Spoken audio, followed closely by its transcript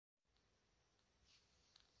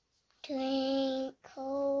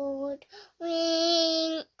Twinkle,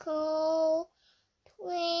 twinkle,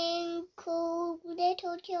 twinkle,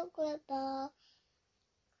 little chocolate bar.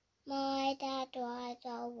 My dad drives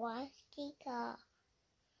a rusty car.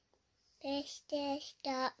 Push the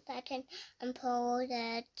start button and pull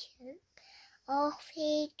the choke. Off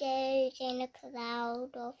he goes in a cloud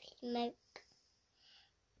of smoke.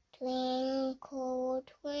 Twinkle,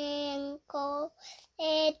 twinkle,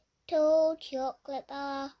 little chocolate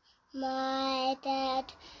bar. My dad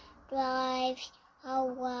drives a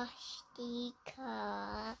rusty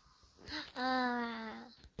car.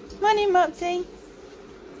 Morning, Mopsy.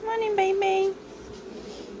 Morning, baby.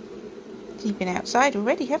 You've been outside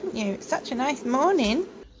already, haven't you? It's such a nice morning.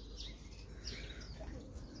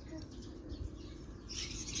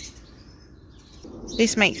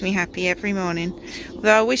 This makes me happy every morning.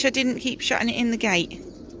 Although I wish I didn't keep shutting it in the gate.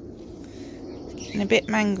 It's getting a bit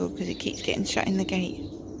mangled because it keeps getting shut in the gate.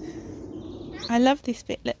 I love this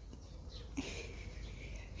bit, look.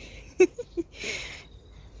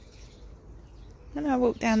 When I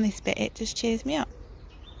walk down this bit, it just cheers me up.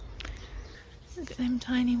 Look at them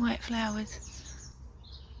tiny white flowers.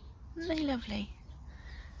 Aren't they lovely?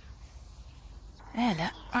 There,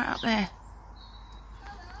 look, right up there.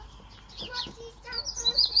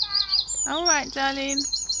 All right, darling.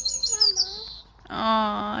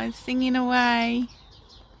 Oh, it's singing away.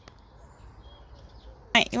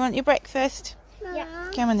 Right, you want your breakfast? Yeah.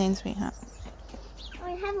 Come on then, sweetheart.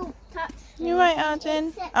 I haven't touched. You're right,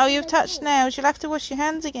 Arden. Oh, you've touched nails. You'll have to wash your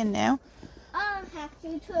hands again now. I have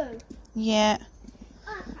to too. Yeah.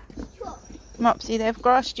 I have to too. Mopsy, they've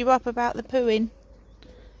grassed you up about the pooing.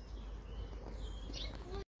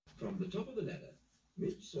 From the top of the ladder,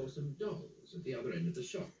 Midge saw some dolls at the other end of the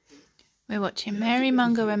shop. We're watching Mary,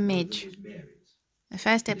 Mungo and Midge. The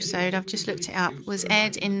first episode, I've just looked it up, was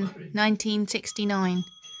aired in 1969.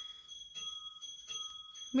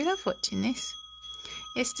 We love watching this.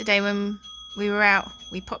 Yesterday when we were out,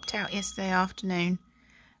 we popped out yesterday afternoon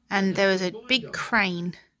and there was a big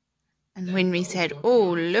crane. And Winry said,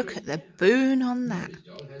 "Oh, look at the boon on that."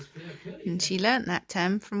 And she learnt that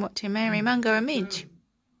term from watching Mary, Mungo and Midge.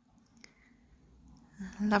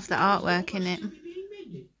 I love the artwork in it.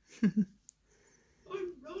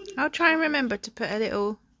 I'll try and remember to put a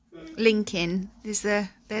little link in. This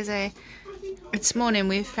morning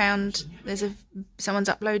we've found someone's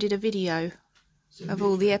uploaded a video of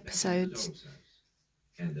all the episodes.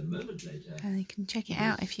 And you can check it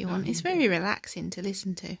out if you want. It's very relaxing to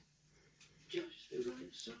listen to.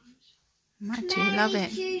 I do love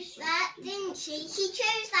it. She chose that, didn't she? She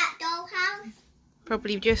chose that dollhouse.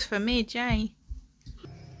 Probably just for Midge, eh?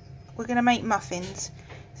 We're going to make muffins.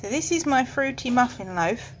 So this is my fruity muffin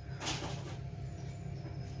loaf.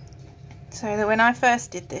 So that when I first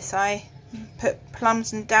did this, I put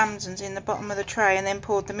plums and damsons in the bottom of the tray and then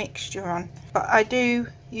poured the mixture on. But I do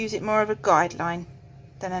use it more of a guideline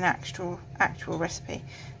than an actual recipe.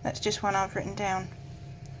 That's just one I've written down.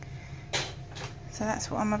 So that's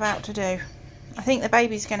what I'm about to do. I think the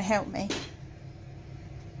baby's going to help me.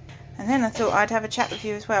 And then I thought I'd have a chat with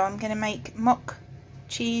you as well. I'm going to make mock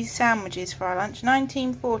cheese sandwiches for our lunch.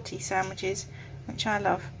 1940 sandwiches, which I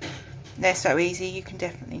love. They're so easy, you can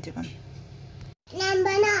definitely do them.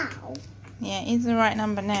 Number now. Yeah, it is the right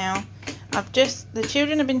number now. The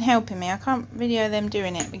children have been helping me. I can't video them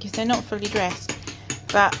doing it because they're not fully dressed.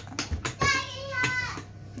 But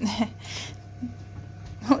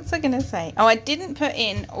what's I going to say? Oh, I didn't put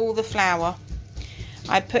in all the flour.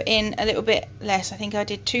 I put in a little bit less. I think I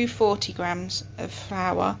did 240 grams of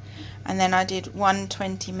flour. And then I did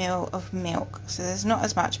 120 ml of milk. So there's not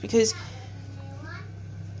as much because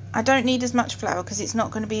I don't need as much flour because it's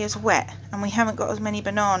not going to be as wet. And we haven't got as many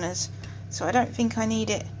bananas. So I don't think I need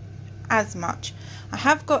it as much. I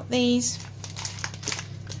have got these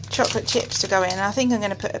chocolate chips to go in. I think I'm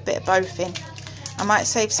going to put a bit of both in. I might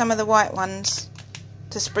save some of the white ones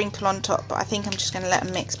to sprinkle on top, but I think I'm just going to let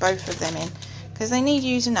them mix both of them in because they need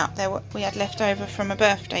using up. They're what we had left over from a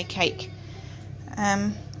birthday cake.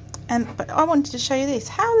 But I wanted to show you this.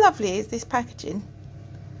 How lovely is this packaging?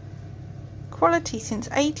 Quality since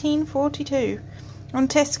 1842. On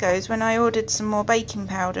Tesco's, when I ordered some more baking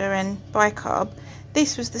powder and bicarb,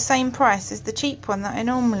 this was the same price as the cheap one that I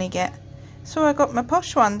normally get. So I got my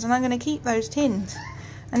posh ones and I'm going to keep those tins.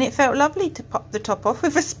 And it felt lovely to pop the top off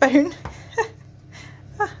with a spoon.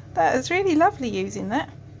 That was really lovely using that.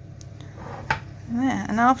 Yeah,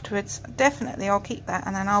 and afterwards, definitely I'll keep that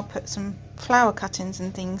and then I'll put some flower cuttings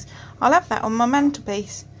and things. I'll have that on my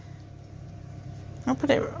mantelpiece. I'll put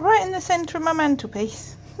it right in the centre of my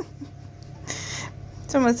mantelpiece.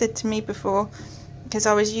 Someone said to me before, because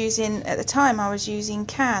I was using, at the time I was using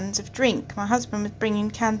cans of drink. My husband was bringing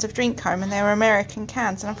cans of drink home, and they were American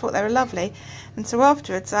cans, and I thought they were lovely. And so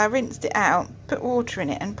afterwards I rinsed it out, put water in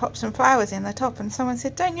it and popped some flowers in the top, and someone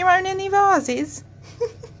said, "Don't you own any vases?"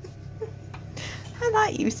 I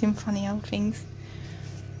like using funny old things.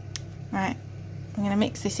 Right, I'm going to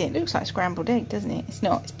mix this in. It looks like scrambled egg, doesn't it? It's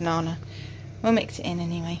not, it's banana. We'll mix it in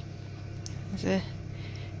anyway. There's a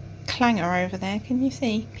clanger over there, can you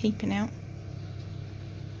see, peeping out?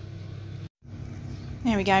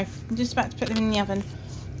 There we go. I'm just about to put them in the oven.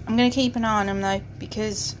 I'm going to keep an eye on them though,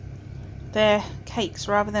 because they're cakes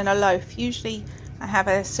rather than a loaf. Usually I have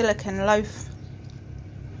a silicone loaf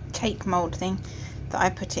cake mould thing that I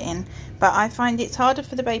put it in, but I find it's harder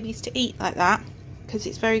for the babies to eat like that because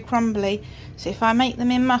it's very crumbly. So if I make them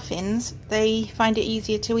in muffins, they find it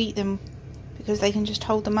easier to eat them because they can just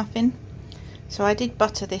hold the muffin. So I did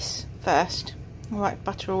butter this first. I like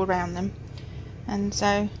butter all around them, and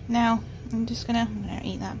so now I'm gonna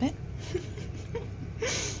eat that bit.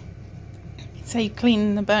 So you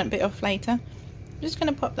clean the burnt bit off later. I'm just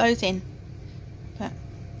gonna pop those in, but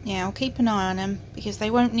yeah, I'll keep an eye on them because they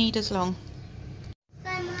won't need as long.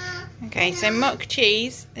 Okay, so mock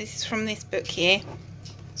cheese, this is from this book here.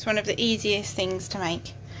 It's one of the easiest things to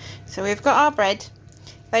make. So we've got our bread.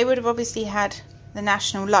 They would have obviously had the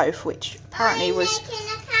national loaf, which apparently was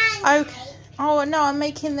okay. Oh no, I'm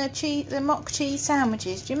making the mock cheese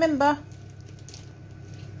sandwiches. Do you remember?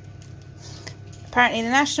 Apparently the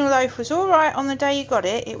national loaf was alright on the day you got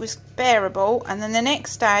it. It was bearable, and then the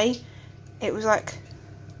next day it was like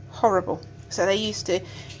horrible. So they used to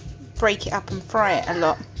break it up and fry it a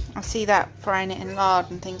lot. I see that, frying it in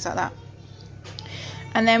lard and things like that.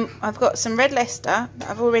 And then I've got some red Leicester that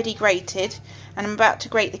I've already grated, and I'm about to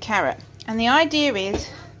grate the carrot. And the idea is,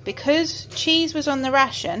 because cheese was on the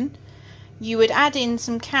ration, you would add in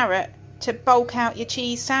some carrot to bulk out your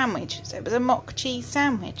cheese sandwich. So it was a mock cheese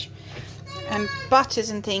sandwich. And butters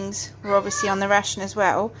and things were obviously on the ration as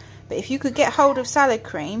well. But if you could get hold of salad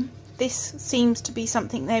cream, this seems to be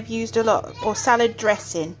something they've used a lot, or salad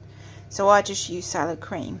dressing. So I just use salad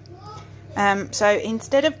cream. So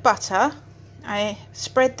instead of butter, I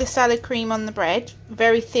spread the salad cream on the bread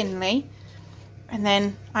very thinly, and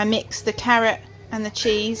then I mix the carrot and the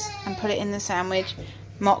cheese and put it in the sandwich.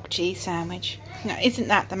 Mock cheese sandwich. Now, isn't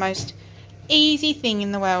that the most easy thing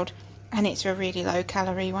in the world? And it's a really low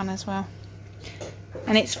calorie one as well.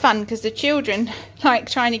 And it's fun because the children like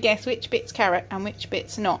trying to guess which bit's carrot and which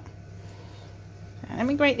bit's not. Let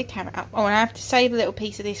me grate the carrot up. Oh, and I have to save a little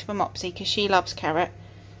piece of this for Mopsy because she loves carrot.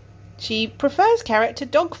 She prefers carrot to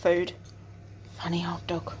dog food. Funny old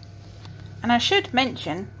dog. And I should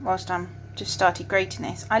mention, whilst I'm just started grating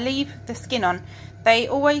this, I leave the skin on. They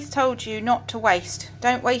always told you not to waste.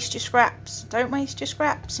 Don't waste your scraps. Don't waste your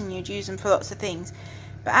scraps, and you'd use them for lots of things.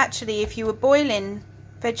 But actually, if you were boiling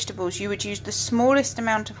vegetables, you would use the smallest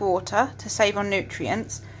amount of water to save on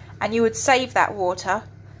nutrients, and you would save that water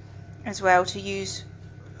as well to use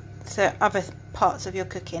to other parts of your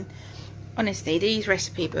cooking. Honestly, these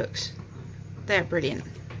recipe books, they're brilliant.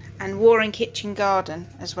 And War and Kitchen Garden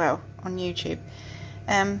as well on YouTube.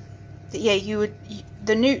 Yeah,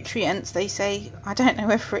 the nutrients, they say, I don't know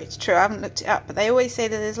whether it's true, I haven't looked it up, but they always say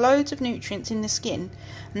that there's loads of nutrients in the skin,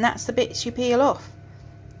 and that's the bits you peel off.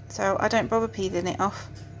 So I don't bother peeling it off.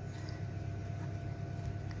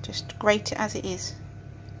 Just grate it as it is.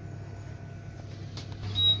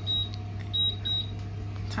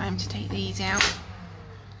 Time to take these out.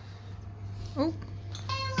 Oh,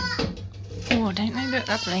 don't they look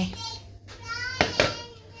lovely?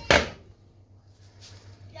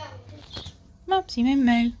 Mopsy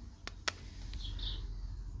Mimo.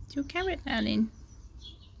 It's your carrot, darling.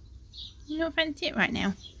 You don't fancy it right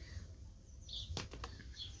now?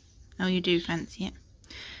 Oh, you do fancy it.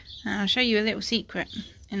 I'll show you a little secret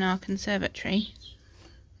in our conservatory.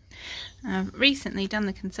 I've recently done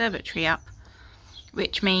the conservatory up,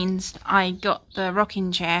 which means I got the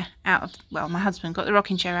rocking chair out of, well, my husband got the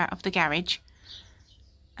rocking chair out of the garage.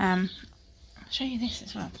 I'll show you this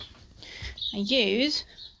as well. I use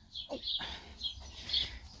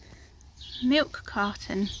milk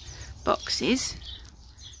carton boxes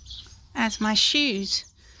as my shoes.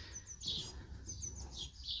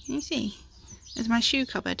 Can you see? As my shoe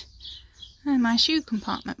cupboard. And my shoe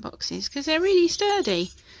compartment boxes, because they're really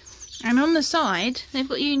sturdy. And on the side, they've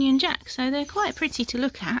got Union Jack, so they're quite pretty to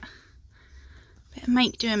look at. Bit of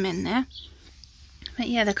make do 'em in there. But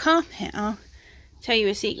yeah, the carpet, I'll tell you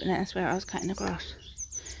a secret, that's where I was cutting the grass.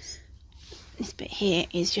 This bit here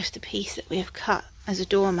is just a piece that we've cut as a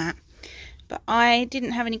doormat. But I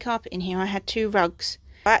didn't have any carpet in here, I had 2 rugs.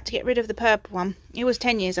 I had to get rid of the purple one. It was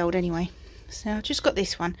 10 years old anyway. So I've just got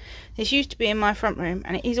this one. This used to be in my front room,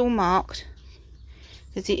 and it is all marked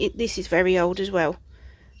because this is very old as well.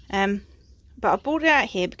 But I brought it out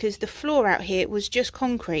here because the floor out here was just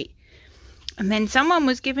concrete, and then someone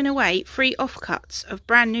was giving away free offcuts of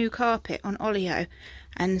brand new carpet on Olio,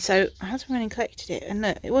 and so my husband went and collected it, and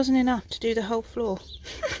look, it wasn't enough to do the whole floor.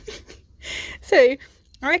 So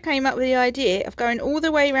I came up with the idea of going all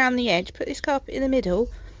the way around the edge, put this carpet in the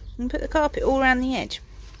middle, and put the carpet all around the edge.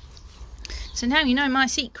 So now you know my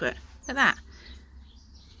secret. Look at that.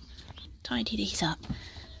 Tidy these up.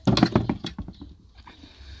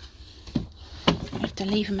 I have to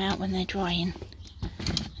leave them out when they're drying.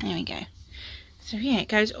 There we go. So yeah, it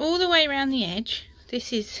goes all the way around the edge.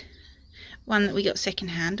 This is one that we got second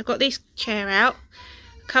hand. I've got this chair out.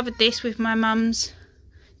 Covered this with my mum's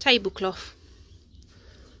tablecloth.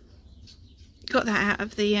 Got that out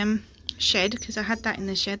of the shed because I had that in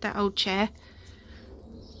the shed, that old chair.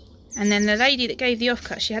 And then the lady that gave the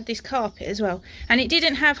offcut, she had this carpet as well, and it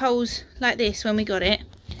didn't have holes like this when we got it,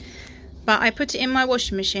 but I put it in my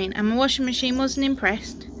washing machine, and my washing machine wasn't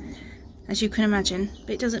impressed, as you can imagine.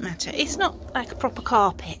 But it doesn't matter, it's not like a proper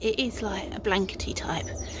carpet, it is like a blankety type,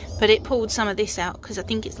 but it pulled some of this out because I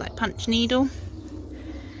think it's like punch needle.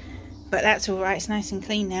 But that's all right, it's nice and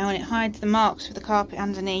clean now, and it hides the marks of the carpet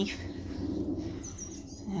underneath.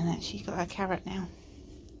 And actually got a carrot now.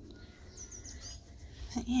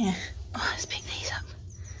 But yeah, oh, let's pick these up.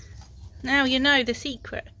 Now you know the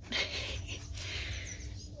secret.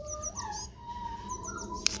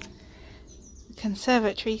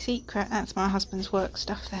 Conservatory secret, that's my husband's work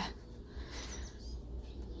stuff there.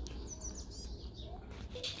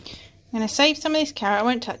 I'm going to save some of this carrot. I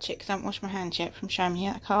won't touch it because I haven't washed my hands yet from showing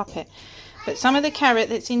you that carpet. But some of the carrot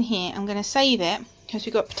that's in here, I'm going to save it because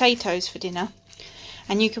we've got potatoes for dinner.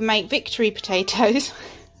 And you can make victory potatoes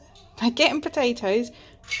by getting potatoes,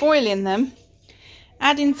 boiling them,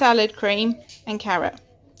 adding salad cream and carrot.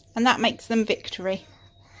 And that makes them victory.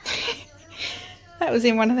 That was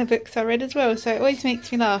in one of the books I read as well, so it always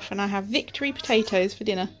makes me laugh when I have victory potatoes for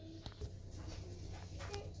dinner.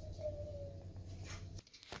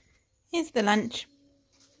 Here's the lunch.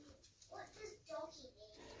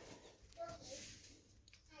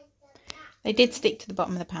 They did stick to the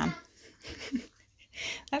bottom of the pan.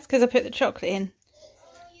 That's because I put the chocolate in.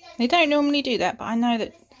 They don't normally do that, but I know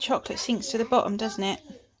that chocolate sinks to the bottom, doesn't it?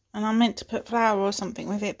 And I meant to put flour or something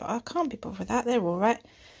with it, but I can't be bothered with that. They're all right.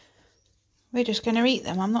 We're just going to eat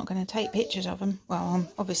them. I'm not going to take pictures of them. Well, I'm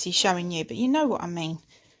obviously showing you, but you know what I mean.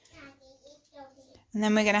 And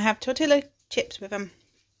then we're going to have tortilla chips with them.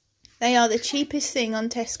 They are the cheapest thing on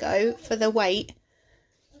Tesco for the weight,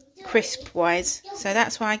 crisp-wise. So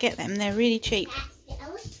that's why I get them. They're really cheap.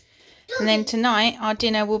 And then tonight, our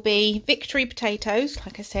dinner will be victory potatoes,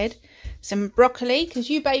 like I said. Some broccoli, because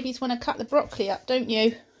you babies want to cut the broccoli up, don't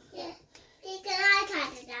you? Yeah. Can I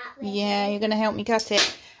cut it up? Yeah, you're going to help me cut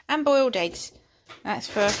it. And boiled eggs. That's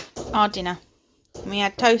for our dinner. And we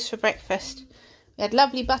had toast for breakfast. We had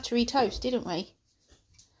lovely buttery toast, didn't we?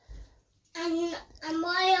 And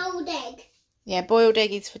boiled egg. Yeah, boiled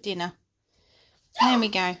egg is for dinner. There we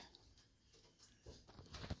go.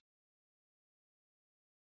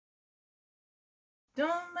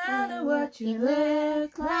 Don't matter what you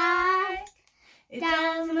look like. It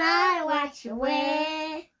doesn't matter what you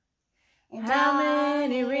wear. And how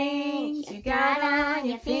many rings you got on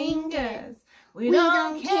your fingers. We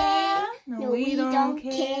don't care. No, we don't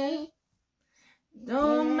care.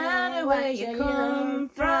 Don't matter where you come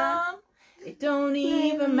from. It don't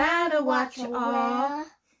even matter what you are.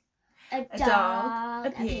 A dog,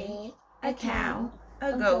 a pig, a cow,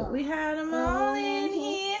 a goat. We had them all in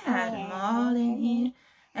here, had them all in here.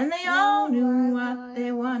 And they all knew what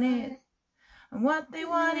they wanted and what they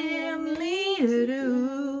wanted me to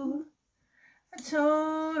do. I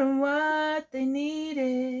told them what they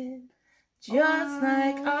needed, just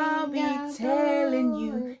like I'll be telling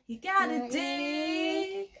you. You gotta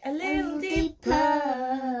dig a little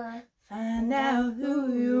deeper, find out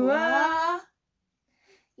who you are.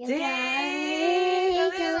 Dig a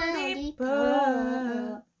little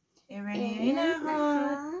deeper, it ain't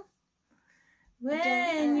hard.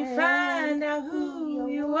 When you find out who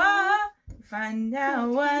you are, you find out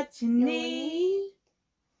what you need.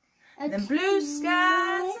 Then blue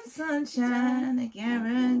skies and sunshine, a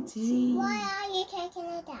guarantee. Why are you taking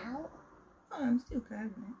it out? Oh, I'm still grabbing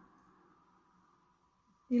it.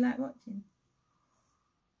 You like watching?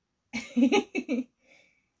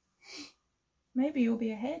 Maybe you'll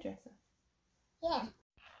be a hairdresser. Yeah.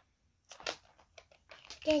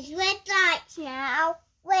 There's red lights now.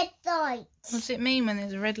 Red lights. What's it mean when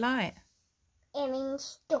there's a red light? It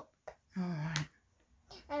means stop. Alright.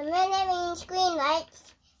 And when it means green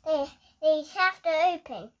lights, these have to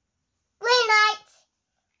open. Green lights!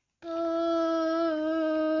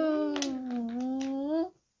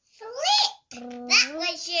 Slick! That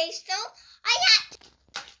was useful. I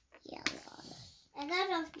had a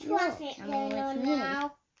lot of traffic going on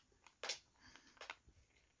now.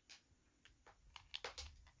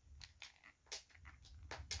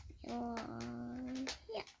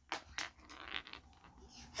 Yeah.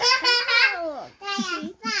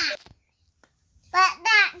 But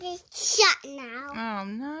that is shut now. Oh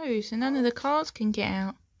no, so none of the cars can get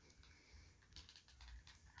out.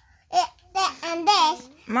 And this.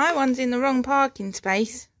 My one's in the wrong parking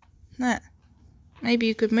space. Look. Maybe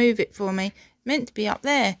you could move it for me. It's meant to be up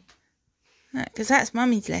there. Because that's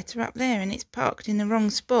Mummy's letter up there and it's parked in the wrong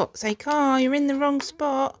spot. Say, car, you're in the wrong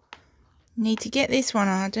spot. You need to get this one,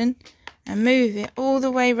 Arden, and move it all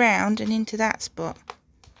the way round and into that spot.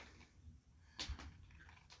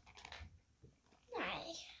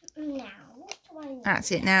 Now, what do I need?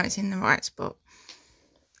 That's it, now it's in the right spot.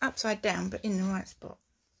 Upside down, but in the right spot.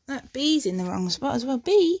 That B's in the wrong spot as well.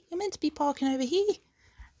 B, you're meant to be parking over here.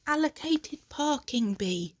 Allocated parking,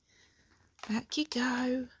 B. Back you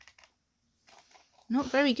go. Not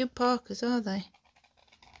very good parkers, are they?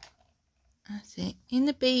 That's it. In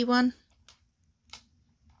the B one.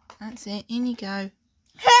 That's it. In you go.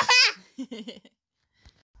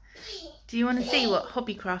 Do you want to see what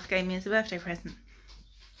Hobbycraft gave me as a birthday present?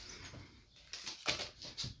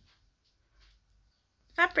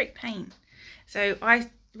 Fabric paint. So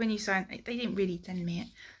when you sign, they didn't really send me it.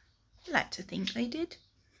 I like to think they did.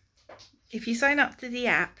 If you sign up to the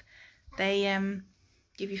app, they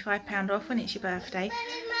give you £5 off when it's your birthday.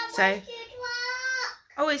 So,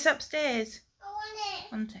 oh, it's upstairs. I want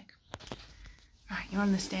it. 1 sec. Right, you're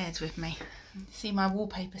on the stairs with me. See my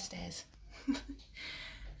wallpaper stairs.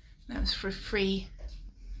 That was for free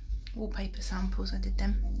wallpaper samples. I did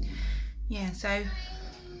them. Yeah, so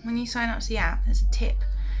when you sign up to the app, there's a tip.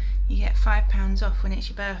 You get £5 off when it's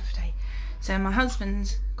your birthday. So my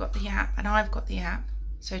husband's got the app and I've got the app.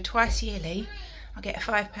 So twice yearly, I get a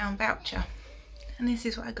 £5 voucher. And this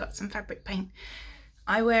is what I got, some fabric paint.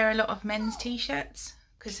 I wear a lot of men's t-shirts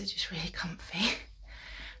because they're just really comfy.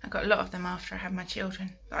 I got a lot of them after I had my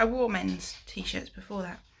children. But I wore men's t-shirts before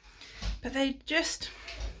that. But they're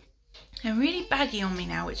really baggy on me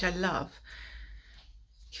now, which I love.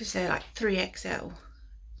 Because they're like 3XL.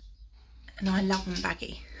 And I love them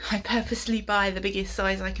baggy. I purposely buy the biggest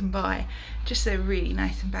size I can buy, just so they're really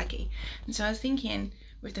nice and baggy. And so I was thinking,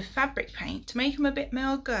 with the fabric paint, to make them a bit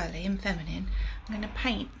more girly and feminine, I'm going to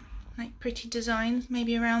paint like pretty designs,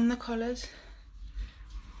 maybe around the collars.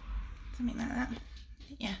 Something like that.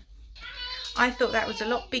 Yeah. I thought that was a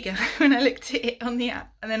lot bigger when I looked at it on the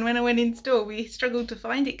app. And then when I went in store, we struggled to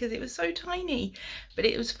find it because it was so tiny. But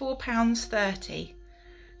it was £4.30.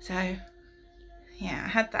 So, yeah, I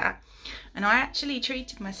had that. And I actually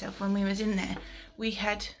treated myself when we was in there. We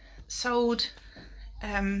had sold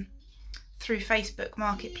through Facebook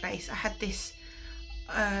Marketplace. I had this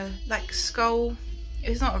like skull. It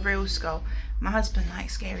was not a real skull. My husband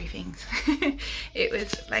likes scary things. It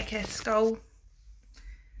was like a skull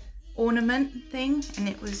ornament thing, and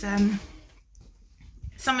it was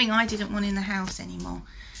something I didn't want in the house anymore.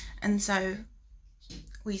 And so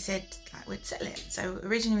we said like we'd sell it. So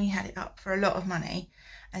originally we had it up for a lot of money.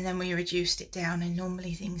 And then we reduced it down, and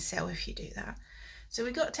normally things sell if you do that. So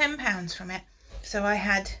we got £10 from it. So I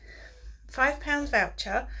had £5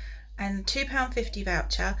 voucher and £2.50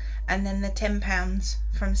 voucher, and then the £10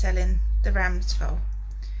 from selling the ram skull.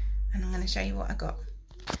 And I'm going to show you what I got.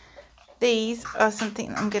 These are something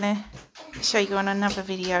that I'm going to show you on another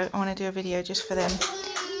video. I want to do a video just for them.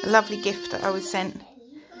 A lovely gift that I was sent.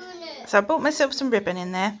 So I bought myself some ribbon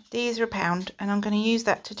in there. These are £1, and I'm going to use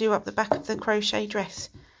that to do up the back of the crochet dress.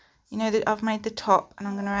 You know that I've made the top, and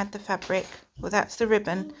I'm going to add the fabric. Well, that's the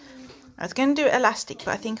ribbon. I was going to do it elastic, but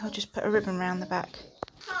I think I'll just put a ribbon around the back.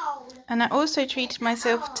 And I also treated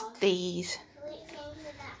myself to these.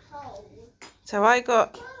 So I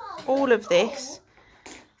got all of this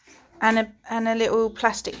and a little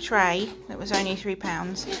plastic tray that was only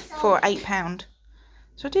 £3 for £8.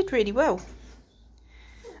 So I did really well.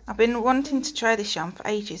 I've been wanting to try this yarn for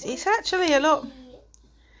ages. It's actually a lot.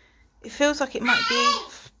 It feels like it might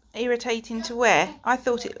be irritating to wear. I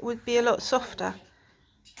thought it would be a lot softer.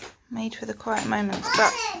 Made for the quiet moments.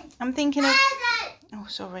 But I'm thinking of... Oh,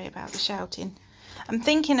 sorry about the shouting. I'm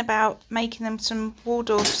thinking about making them some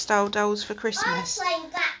Waldorf style dolls for Christmas.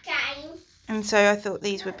 And so I thought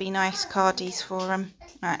these would be nice cardies for them.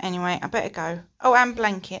 Right, anyway, I better go. Oh, and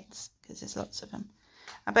blankets, because there's lots of them.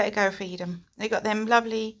 I better go feed them. They got them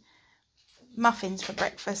lovely muffins for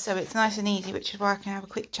breakfast, so it's nice and easy, which is why I can have a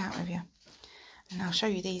quick chat with you. And I'll show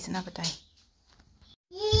you these another day.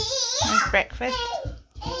 There's breakfast.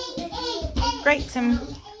 Grate some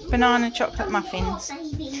banana chocolate muffins.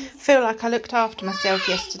 Feel like I looked after myself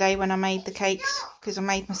yesterday when I made the cakes, because I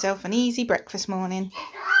made myself an easy breakfast morning.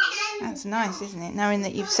 That's nice, isn't it? Knowing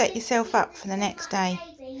that you've set yourself up for the next day.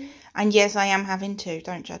 And yes, I am having two,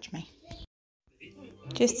 don't judge me.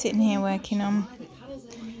 Just sitting here working on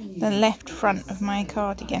the left front of my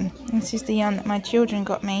cardigan. This is the yarn that my children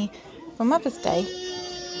got me for Mother's Day.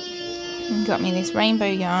 And got me this rainbow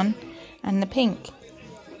yarn and the pink.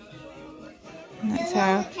 And that's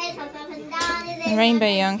how the rainbow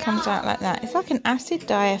yarn comes out like that. It's like an acid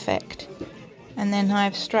dye effect. And then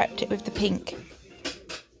I've striped it with the pink.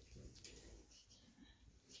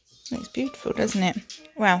 Looks beautiful, doesn't it?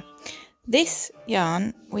 Well, this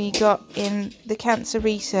yarn we got in the Cancer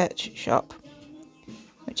Research shop,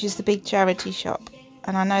 which is the big charity shop.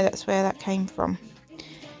 And I know that's where that came from.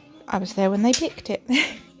 I was there when they picked it.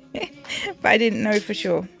 But I didn't know for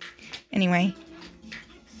sure. Anyway,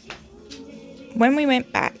 when we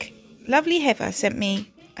went back, lovely Heather sent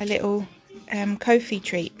me a little Ko-fi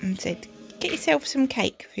treat and said, get yourself some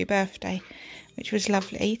cake for your birthday, which was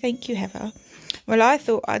lovely. Thank you, Heather. Well, I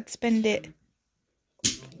thought I'd spend it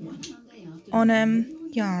on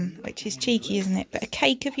yarn, which is cheeky, isn't it? But a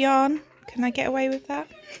cake of yarn, can I get away with that?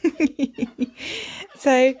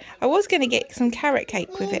 So I was going to get some carrot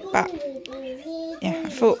cake with it, but yeah, I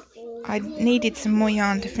thought I needed some more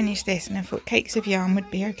yarn to finish this, and I thought cakes of yarn would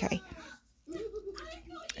be okay.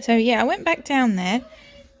 So yeah, I went back down there.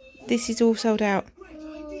 This is all sold out.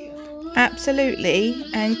 Absolutely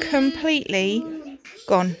and completely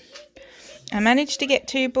gone. I managed to get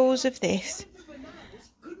 2 balls of this,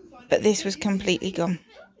 but this was completely gone.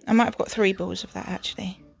 I might have got 3 balls of that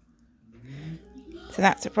actually. So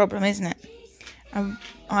that's a problem, isn't it?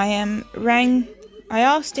 I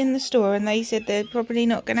asked in the store and they said they're probably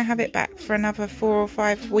not going to have it back for another 4 or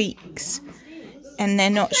 5 weeks. And they're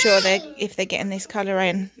not sure if they're getting this colour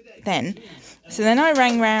in then. So then I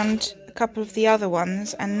rang round a couple of the other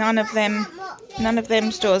ones and none of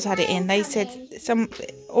them stores had it in. They said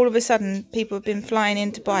all of a sudden people have been flying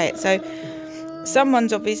in to buy it. So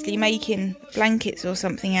someone's obviously making blankets or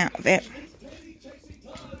something out of it.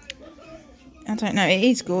 I don't know, it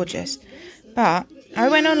is gorgeous. But I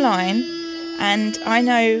went online and I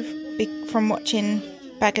know from watching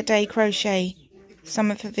Bag a Day Crochet,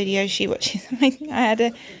 some of her videos she watches. I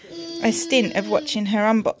had a stint of watching her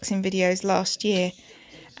unboxing videos last year.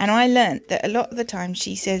 And I learnt that a lot of the time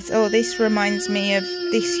she says, oh, this reminds me of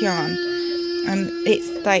this yarn. And it's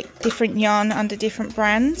like different yarn under different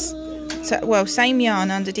brands. So, well, same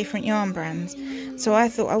yarn under different yarn brands. So I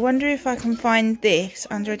thought, I wonder if I can find this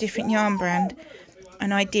under a different yarn brand.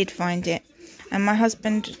 And I did find it. And my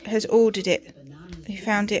husband has ordered it. He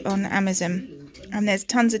found it on Amazon. And there's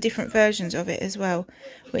tons of different versions of it as well.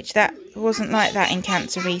 Which that wasn't like that in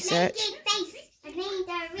Cancer Research.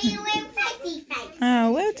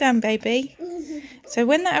 Oh, well done, baby. So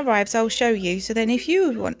when that arrives, I'll show you. So then if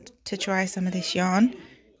you want to try some of this yarn,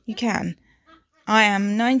 you can. I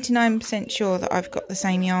am 99% sure that I've got the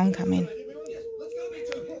same yarn coming.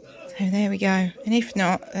 So there we go. And if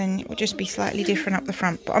not, then it will just be slightly different up the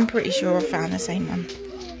front. But I'm pretty sure I found the same one.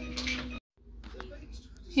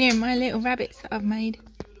 Here are my little rabbits that I've made.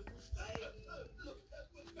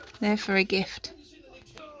 They're for a gift.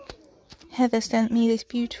 Heather sent me this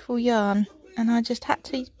beautiful yarn and I just had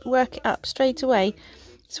to work it up straight away.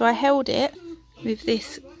 So I held it with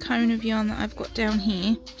this cone of yarn that I've got down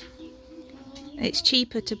here. It's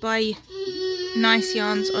cheaper to buy nice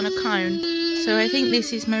yarns on a cone. So I think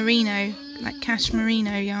this is merino, like cash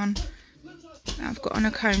merino yarn that I've got on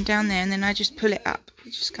a cone down there, and then I just pull it up.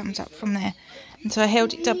 It just comes up from there. And so I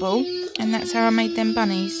held it double, and that's how I made them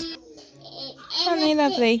bunnies. Aren't they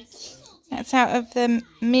lovely? That's out of the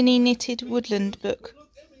Mini Knitted Woodland book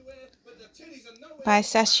by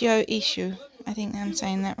Sashio Ishu. I think I'm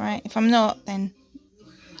saying that right. If I'm not, then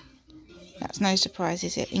that's no surprise,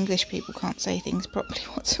 is it? English people can't say things properly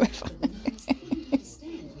whatsoever.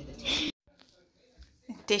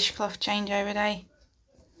 Dishcloth changeover day.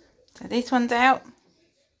 So this one's out.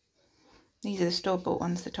 These are the store-bought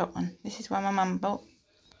ones, the top one. This is one my mum bought.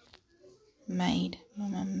 Made. My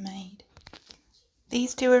mum made.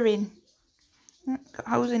 These 2 are in. Got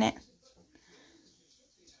holes in it.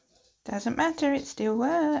 Doesn't matter, it still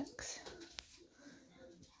works.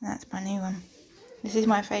 That's my new one. This is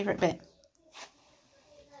my favourite bit.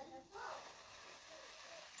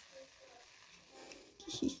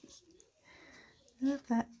 Love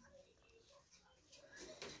that.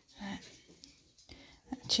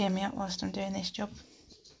 cheer me up whilst I'm doing this job.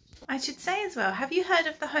 I should say as well, have you heard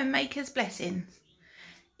of the Homemaker's Blessing?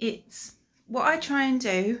 It's what I try and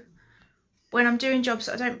do when I'm doing jobs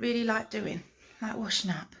that I don't really like doing, like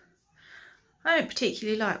washing up. I don't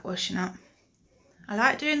particularly like washing up. I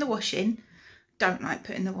like doing the washing, don't like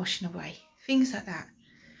putting the washing away, things like that.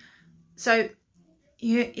 So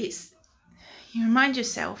you remind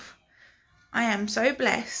yourself, I am so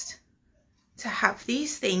blessed to have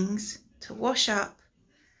these things to wash up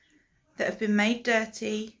that have been made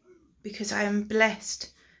dirty, because I am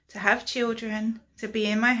blessed to have children, to be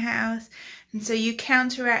in my house. And so you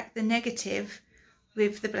counteract the negative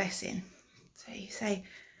with the blessing. So you say,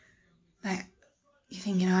 like, you're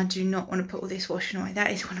thinking, I do not want to put all this washing away.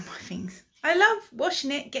 That is one of my things. I love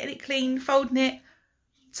washing it, getting it clean, folding it.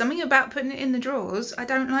 Something about putting it in the drawers I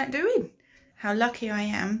don't like doing. How lucky I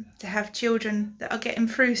am to have children that are getting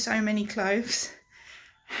through so many clothes.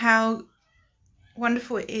 How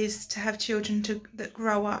wonderful it is to have children that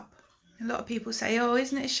grow up. A lot of people say, oh,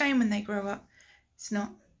 isn't it a shame when they grow up? It's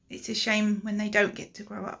not. It's a shame when they don't get to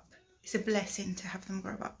grow up. It's a blessing to have them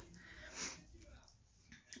grow up.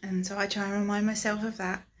 And so I try and remind myself of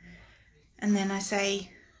that. And then I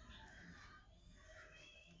say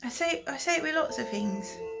it with lots of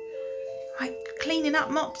things. Like cleaning up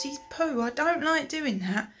Mopsy's poo. I don't like doing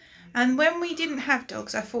that. And when we didn't have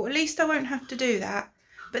dogs, I thought, at least I won't have to do that.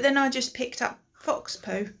 But then I just picked up fox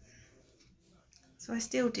poo. So I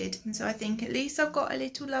still did. And so I think, at least I've got a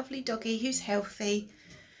little lovely doggy who's healthy.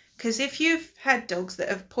 Because if you've had dogs that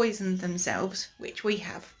have poisoned themselves, which we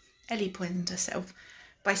have, Ellie poisoned herself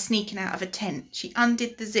by sneaking out of a tent. She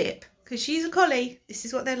undid the zip, because she's a collie. This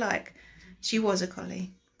is what they're like. She was a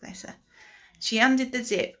collie, bless her. She undid the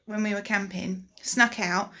zip when we were camping, snuck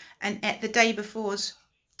out and ate the day before's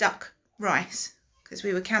duck rice, because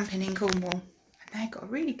we were camping in Cornwall. And they got a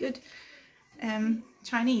really good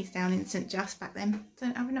Chinese down in St Just back then.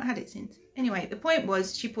 I've not had it since. Anyway, the point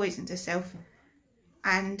was she poisoned herself.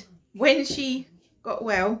 And when she got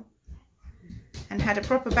well and had a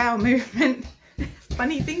proper bowel movement,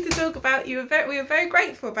 funny thing to talk about, we were very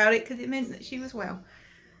grateful about it, because it meant that she was well.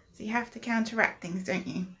 So you have to counteract things, don't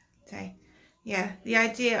you? So yeah, the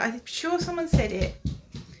idea, I'm sure someone said it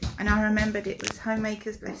and I remembered it, was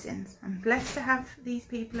Homemaker's Blessings. I'm blessed to have these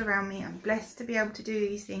people around me. I'm blessed to be able to do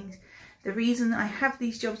these things. The reason I have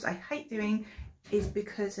these jobs I hate doing is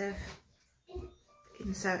because of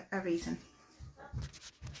insert a reason.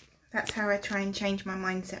 That's how I try and change my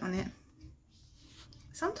mindset on it.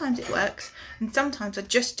 Sometimes it works, and sometimes I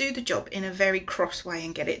just do the job in a very cross way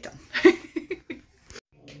and get it done.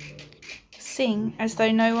 Sing as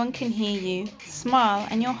though no one can hear you. Smile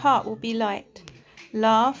and your heart will be light.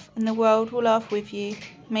 Laugh and the world will laugh with you,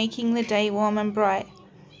 making the day warm and bright.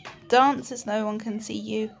 Dance as no one can see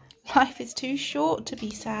you. Life is too short to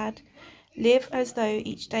be sad. Live as though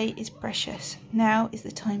each day is precious. Now is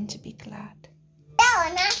the time to be glad. That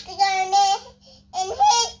one has to go in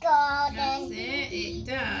his garden. That's it, it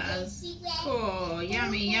does. Oh,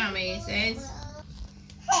 yummy, yummy, it says.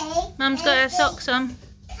 Hey, Mum's got her socks on.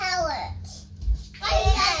 carrots.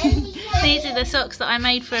 These are the socks that I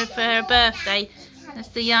made for her birthday. That's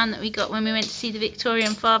the yarn that we got when we went to see the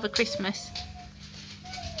Victorian Father Christmas.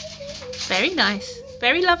 Very nice.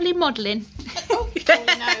 Very lovely modelling. Falling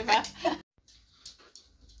over.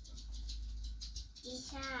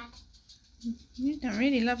 He's sad. You've done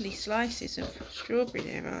really lovely slices of strawberry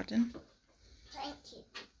there, Arden. Thank you.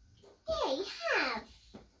 Yeah, you have.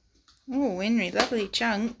 Oh, Henry, lovely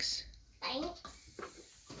chunks. Thanks.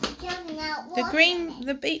 Out The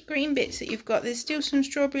green bits that you've got, there's still some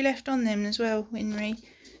strawberry left on them as well, Henry.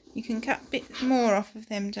 You can cut bits more off of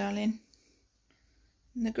them, darling.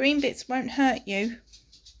 And the green bits won't hurt you.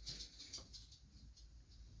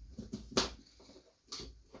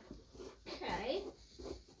 Okay.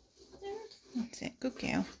 That's it, good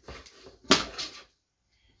girl.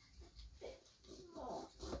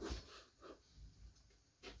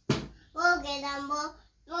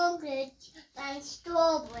 More good than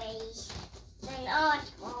strawberries. Than our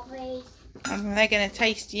strawberries. Oh, they're going to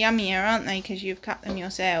taste yummier, aren't they, because you've cut them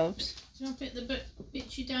yourselves. Do you want to put the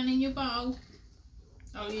bits you done in your bowl?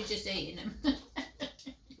 Oh, you're just eating them.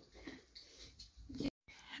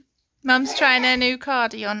 Mum's trying her new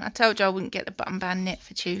cardigan. I told you I wouldn't get the button band knit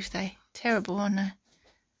for Tuesday. Terrible, wasn't I?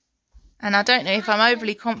 And I don't know if I'm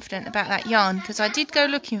overly confident about that yarn, because I did go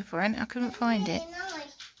looking for it and I couldn't find it.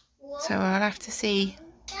 So I'll have to see.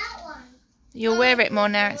 You'll wear it more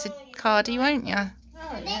now it's a cardi, won't you?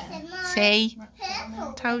 Oh, yeah. See?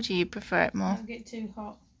 Told you you'd prefer it more. Don't get too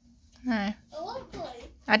hot. No.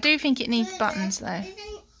 I do think it needs buttons though.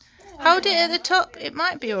 Hold it at the top. It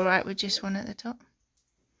might be alright with just one at the top.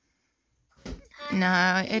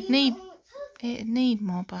 No, it'd need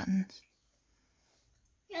more buttons.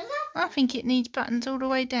 I think it needs buttons all the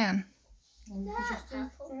way down. I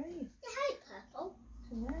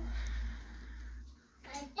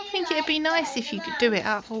think it'd be nice if you could do it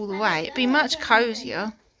up all the way. It'd be much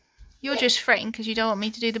cosier. You're just fretting because you don't want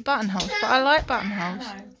me to do the buttonholes, but I like buttonholes.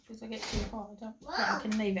 No, because I get too hot. I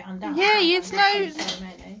can leave it undone. Yeah,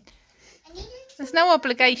 there's no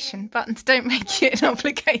obligation. Buttons don't make it an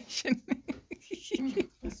obligation.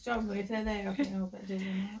 The struggle if they're there, I can help it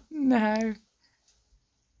doing that. No.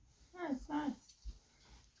 That's nice.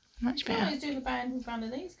 Much better. You can always do the band with one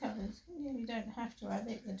of these colours. You don't have to have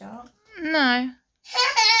it in the dark. No.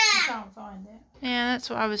 You can't find it. Yeah, that's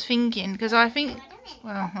what I was thinking, because I think,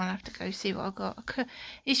 well, I'll have to go see what I've got.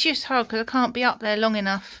 It's just hard because I can't be up there long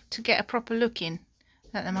enough to get a proper look in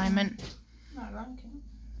at the moment. I like it.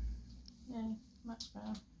 Yeah, much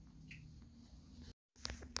better.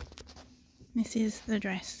 This is the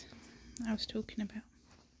dress I was talking about,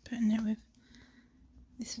 putting it with.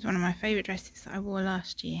 This is one of my favourite dresses that I wore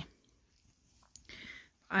last year.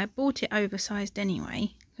 I bought it oversized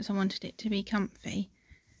anyway because I wanted it to be comfy,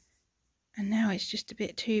 and now it's just a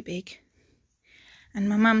bit too big. And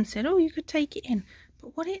my mum said, oh, you could take it in,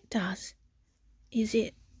 but what it does is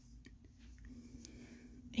it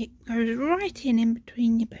goes right in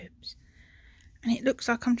between your boobs, and it looks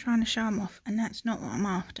like I'm trying to show them off, and that's not what I'm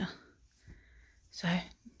after. So,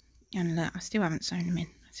 and look, I still haven't sewn them in.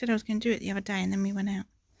 I said I was going to do it the other day and then we went out.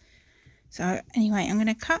 So anyway, I'm going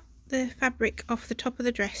to cut the fabric off the top of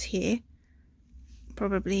the dress here,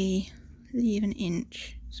 probably leave an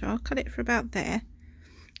inch. So I'll cut it for about there,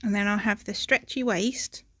 and then I'll have the stretchy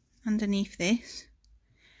waist underneath this,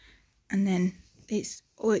 and then it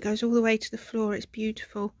goes all the way to the floor. It's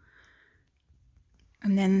beautiful.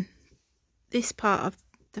 And then this part of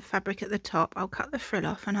the fabric at the top, I'll cut the frill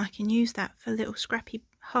off, and I can use that for little scrappy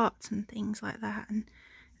hearts and things like that, and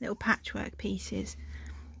little patchwork pieces.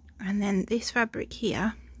 And then this fabric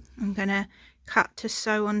here, I'm going to cut to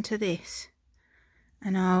sew onto this,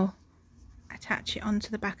 and I'll attach it onto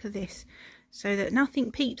the back of this so that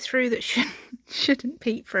nothing peeps through that shouldn't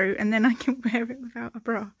peep through, and then I can wear it without a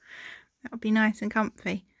bra. That would be nice and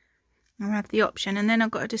comfy. I'll have the option, and then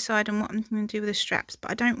I've got to decide on what I'm going to do with the straps,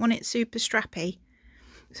 but I don't want it super strappy.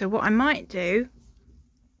 So what I might do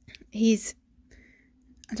is,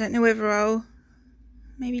 I don't know whether I'll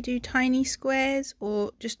maybe do tiny squares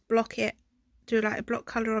or just block it, do like a block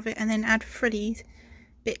colour of it, and then add frilly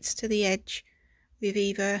bits to the edge with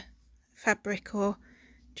either fabric or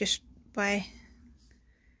just by, I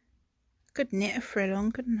could knit a frill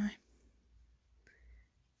on, couldn't I?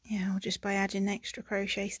 Yeah, or just by adding extra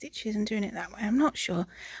crochet stitches and doing it that way. I'm not sure.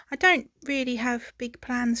 I don't really have big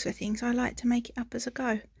plans for things. I like to make it up as I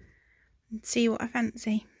go and see what I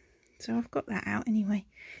fancy. So I've got that out anyway.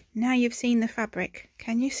 Now you've seen the fabric.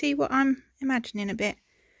 Can you see what I'm imagining a bit?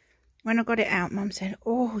 When I got it out, Mum said,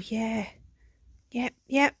 oh yeah.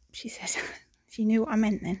 Yep, she said. She knew what I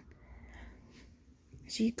meant then.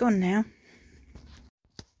 She's gone now.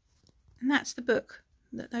 And that's the book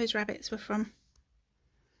that those rabbits were from.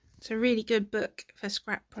 It's a really good book for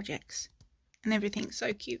scrap projects, and everything's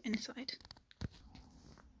so cute inside.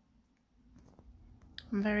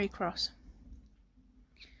 I'm very cross.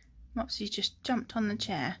 Mopsy's just jumped on the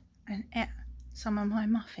chair and ate some of my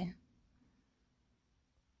muffin.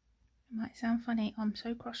 It might sound funny. I'm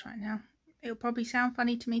so cross right now. It'll probably sound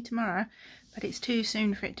funny to me tomorrow, but it's too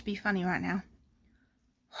soon for it to be funny right now.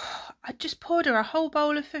 I just poured her a whole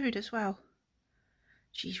bowl of food as well.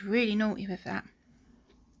 She's really naughty with that.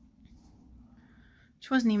 She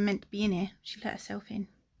wasn't even meant to be in here. She let herself in.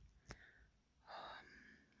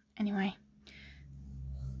 Anyway.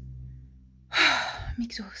 I'm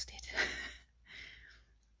exhausted.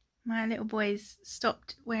 My little boy's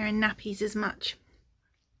stopped wearing nappies as much.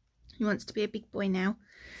 He wants to be a big boy now.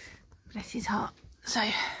 Bless his heart. So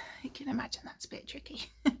you can imagine that's a bit tricky.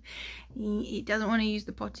 He doesn't want to use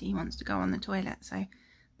the potty. He wants to go on the toilet. So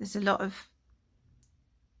there's a lot of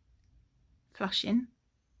flushing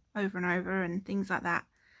over and over and things like that.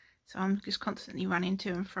 So I'm just constantly running to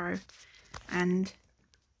and fro. And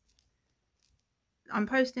I'm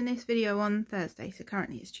posting this video on Thursday, so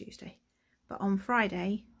currently it's Tuesday. But on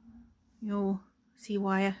Friday, you'll see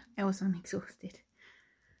why else I'm exhausted.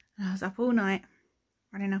 And I was up all night,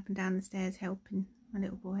 running up and down the stairs, helping my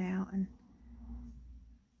little boy out, and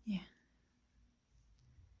yeah.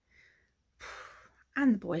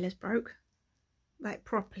 And the boiler's broke, like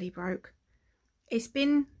properly broke. It's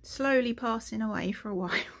been slowly passing away for a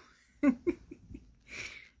while.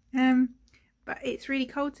 But it's really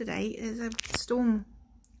cold today. There's a storm.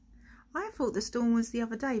 I thought the storm was the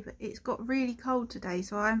other day, but it's got really cold today,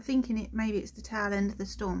 so I'm thinking maybe it's the tail end of the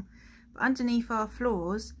storm. But underneath our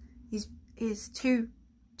floors is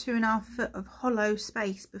 2.5 foot of hollow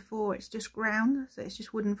space before it's just ground, so it's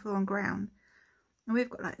just wooden floor and ground. And we've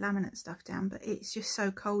got like laminate stuff down, but it's just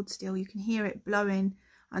so cold still. You can hear it blowing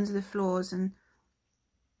under the floors, and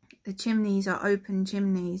the chimneys are open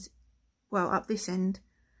chimneys, well, up this end,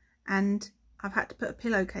 and I've had to put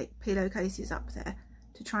pillowcases up there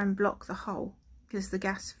to try and block the hole because the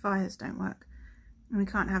gas fires don't work, and we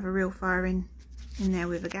can't have a real fire in there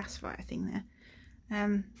with a gas fire thing there,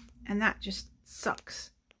 and that just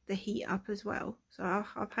sucks the heat up as well. So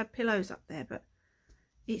I've had pillows up there, but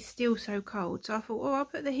it's still so cold, so I thought, oh, I'll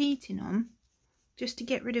put the heating on just to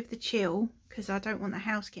get rid of the chill, because I don't want the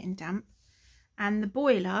house getting damp. And the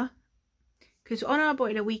boiler, because on our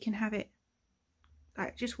boiler we can have it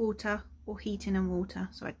like just water or heating and water,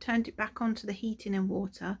 so I turned it back onto the heating and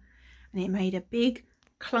water, and it made a big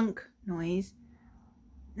clunk noise,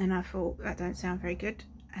 and I thought that don't sound very good,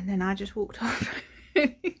 and then I just walked off.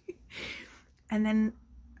 And then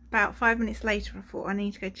about 5 minutes later I thought I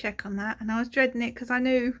need to go check on that, and I was dreading it because I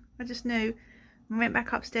just knew. I went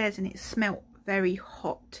back upstairs and it smelt very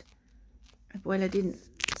hot. The boiler didn't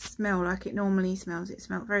smell like it normally smells, it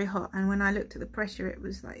smelled very hot, and when I looked at the pressure it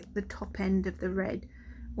was like the top end of the red,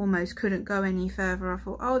 almost couldn't go any further. I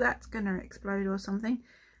thought, oh, that's gonna explode or something,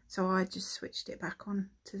 so I just switched it back on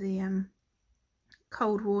to the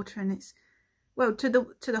cold water, and it's, well, to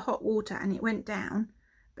the hot water, and it went down.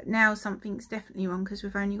 But now something's definitely wrong because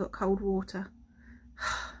we've only got cold water.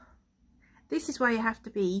 This is why you have to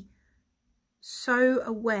be so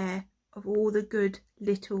aware of all the good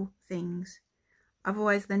little things.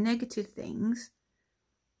 Otherwise the negative things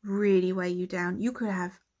really weigh you down. You could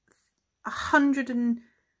have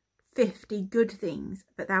 150 good things,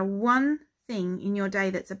 but that one thing in your day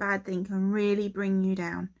that's a bad thing can really bring you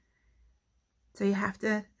down. So you have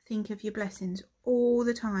to think of your blessings all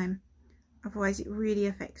the time. Otherwise it really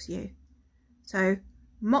affects you. So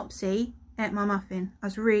Mopsy ate my muffin. I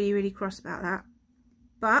was really, really cross about that.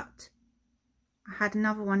 But I had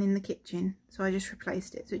another one in the kitchen, so I just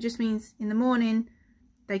replaced it. So it just means in the morning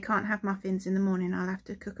they can't have muffins in the morning. I'll have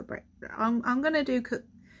to cook a breakfast. I'm going to do cook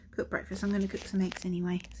breakfast. I'm going to cook some eggs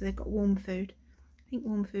anyway, so they've got warm food. I think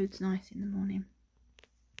warm food's nice in the morning.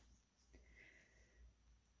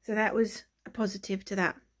 So that was a positive to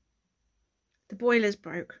that. The boiler's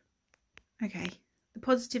broke. Okay, the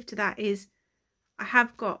positive to that is I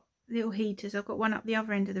have got little heaters. I've got one up the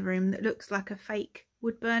other end of the room that looks like a fake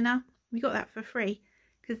wood burner. We got that for free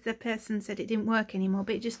because the person said it didn't work anymore,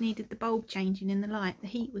 but it just needed the bulb changing in the light. The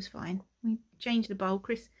heat was fine. We changed the bulb.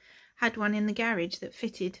 Chris had one in the garage that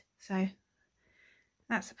fitted, so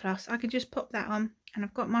that's a plus. I could just pop that on, and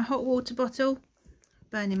I've got my hot water bottle,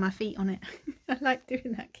 burning my feet on it. I like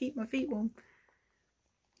doing that, keep my feet warm.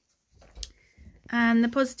 And the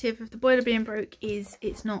positive of the boiler being broke is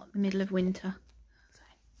it's not the middle of winter. So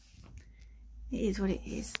it is what it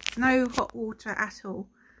is. There's no hot water at all.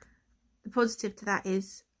 The positive to that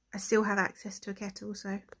is I still have access to a kettle, so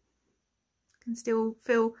I can still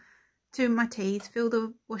fill 2 of my teas, fill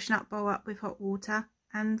the washing up bowl up with hot water,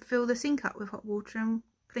 and fill the sink up with hot water and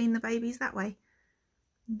clean the babies that way.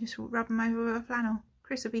 And just rub them over with a flannel.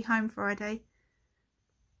 Chris will be home Friday.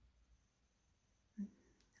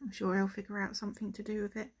 I'm sure he'll figure out something to do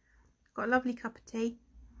with it. I've got a lovely cup of tea.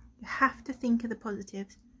 You have to think of the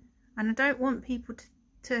positives. And I don't want people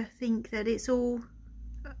to think that it's all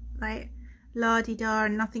like la-di-da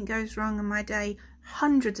and nothing goes wrong in my day.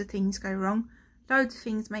 Hundreds of things go wrong. Loads of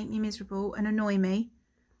things make me miserable and annoy me.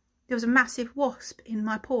 There was a massive wasp in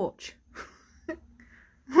my porch.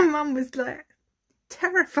 My mum was like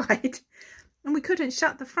terrified. And we couldn't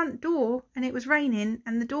shut the front door, and it was raining,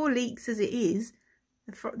 and the door leaks as it is.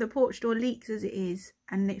 The porch door leaks as it is,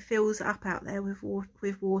 and it fills up out there with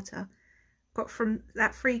water. Got from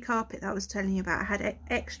that free carpet that I was telling you about. I had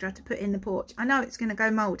extra to put in the porch. I know it's going to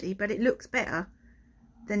go mouldy, but it looks better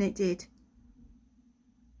than it did.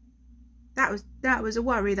 That was a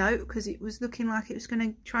worry though, because it was looking like it was going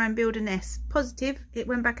to try and build a nest. Positive, it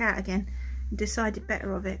went back out again and decided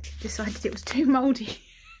better of it. Decided it was too mouldy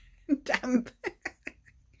and damp. There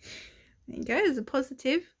you go, there's a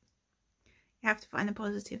positive. You have to find the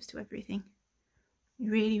positives to everything.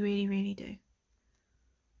 You really, really, really do.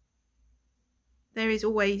 There is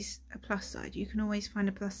always a plus side. You can always find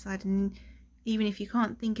a plus side, and even if you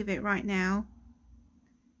can't think of it right now,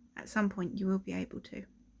 at some point you will be able to.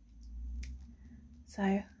 So,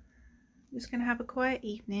 I'm just going to have a quiet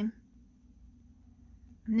evening.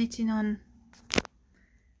 I'm knitting on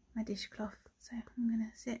my dishcloth, so I'm going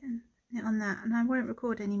to sit and on that, and I won't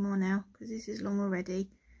record anymore now because this is long already,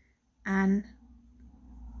 and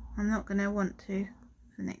I'm not going to want to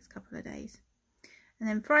for the next couple of days. And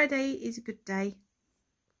then Friday is a good day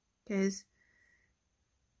because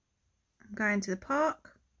I'm going to the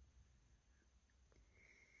park,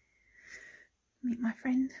 meet my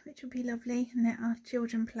friend, which will be lovely, and let our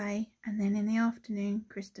children play. And then in the afternoon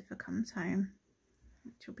Christopher comes home,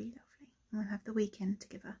 which will be lovely, and we'll have the weekend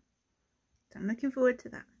together. So I'm looking forward to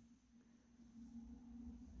that.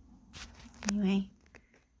 Anyway,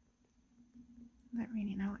 I don't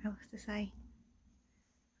really know what else to say.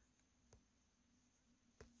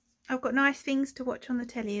 I've got nice things to watch on the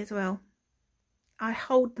telly as well. I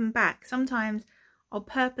hold them back. Sometimes I'll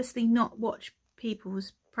purposely not watch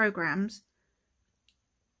people's programs.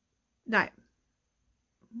 Like,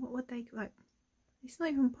 what would they like? It's not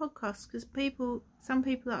even podcasts, because some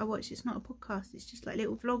people that I watch, it's not a podcast. It's just like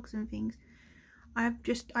little vlogs and things.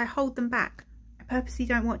 I hold them back. I purposely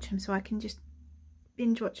don't watch them so I can just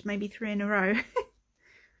binge watch maybe 3 in a row.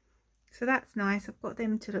 So that's nice. I've got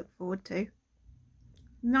them to look forward to.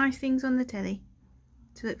 Nice things on the telly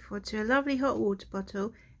to look forward to. A lovely hot water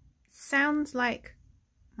bottle. Sounds like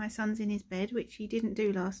my son's in his bed, which he didn't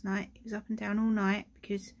do last night. He was up and down all night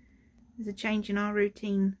because there's a change in our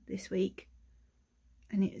routine this week,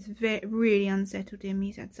 and it's really unsettled him.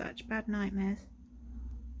 He's had such bad nightmares.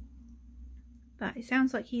 But it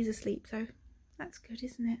sounds like he's asleep, so that's good,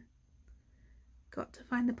 isn't it? Got to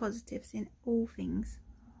find the positives in all things.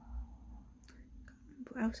 Can't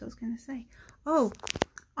remember what else I was going to say. Oh,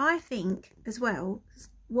 I think as well,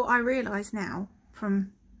 what I realise now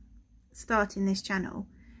from starting this channel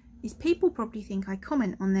is people probably think I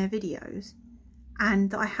comment on their videos and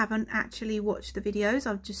that I haven't actually watched the videos.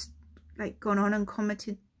 I've just like gone on and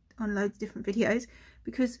commented on loads of different videos,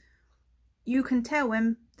 because you can tell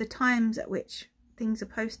when the times at which things are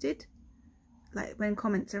posted, like when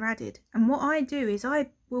comments are added. And what I do is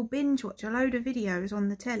I will binge watch a load of videos on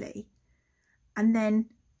the telly, and then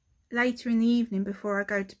later in the evening before I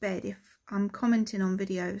go to bed, if I'm commenting on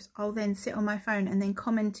videos, I'll then sit on my phone and then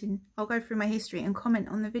I'll go through my history and comment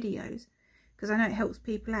on the videos, because I know it helps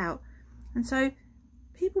people out. And so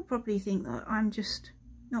people probably think that I'm just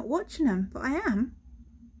not watching them, but I am.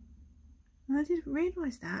 And I didn't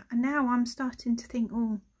realise that, and now I'm starting to think,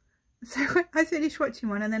 oh, so I finished watching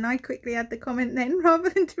one and then I quickly add the comment then rather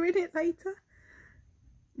than doing it later.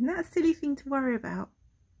 And that's a silly thing to worry about.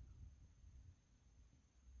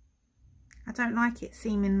 I don't like it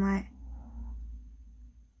seeming like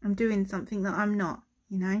I'm doing something that I'm not,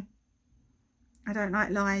 you know. I don't like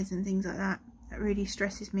lies and things like that. That really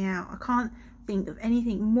stresses me out. I can't think of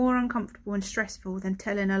anything more uncomfortable and stressful than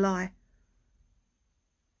telling a lie.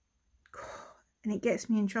 And it gets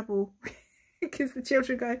me in trouble because the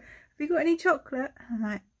children go, have you got any chocolate? And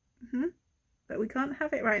I'm like, but we can't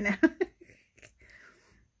have it right now.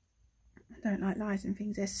 I don't like lies and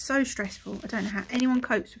things. They're so stressful. I don't know how anyone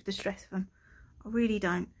copes with the stress of them. I really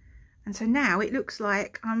don't. And so now it looks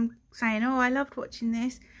like I'm saying, oh, I loved watching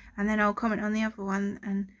this, and then I'll comment on the other one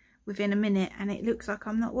and within a minute, and it looks like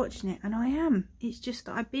I'm not watching it, and I am. It's just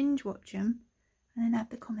that I binge watch them and then add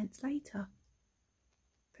the comments later.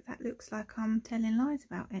 But that looks like I'm telling lies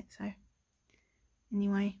about it. So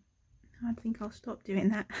anyway, I think I'll stop doing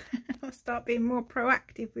that. I'll start being more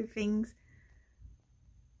proactive with things.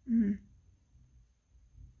 I'm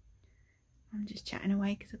just chatting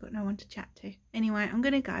away because I've got no one to chat to. Anyway, I'm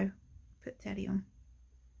going to go put telly on.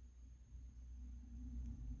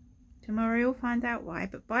 Tomorrow you'll find out why,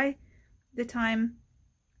 but by the time,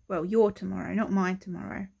 well, your tomorrow, not mine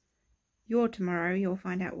tomorrow, your tomorrow, you'll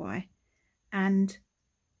find out why. And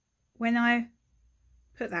when I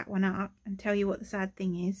put that one up and tell you what the sad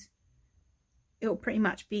thing is, it'll pretty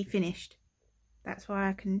much be finished. That's why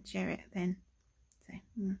I can share it then. So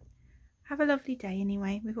have a lovely day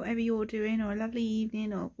anyway, with whatever you're doing, or a lovely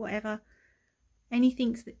evening, or whatever.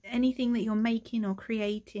 Anything that you're making or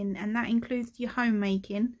creating, and that includes your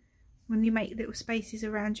homemaking. When you make little spaces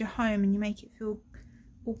around your home and you make it feel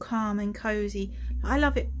all calm and cozy. I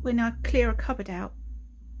love it when I clear a cupboard out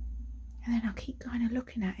and then I'll keep kind of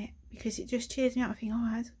looking at it, because it just cheers me up. I think,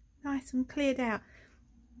 oh, it's nice and cleared out.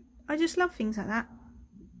 I just love things like that.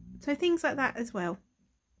 So things like that as well.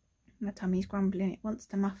 My tummy's grumbling, it wants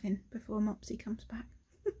the muffin before Mopsy comes back.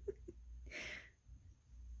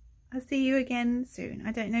 I'll see you again soon.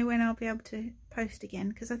 I don't know when I'll be able to post again,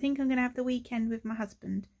 because I think I'm going to have the weekend with my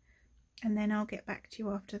husband, and then I'll get back to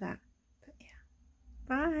you after that. But yeah,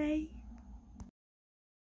 bye.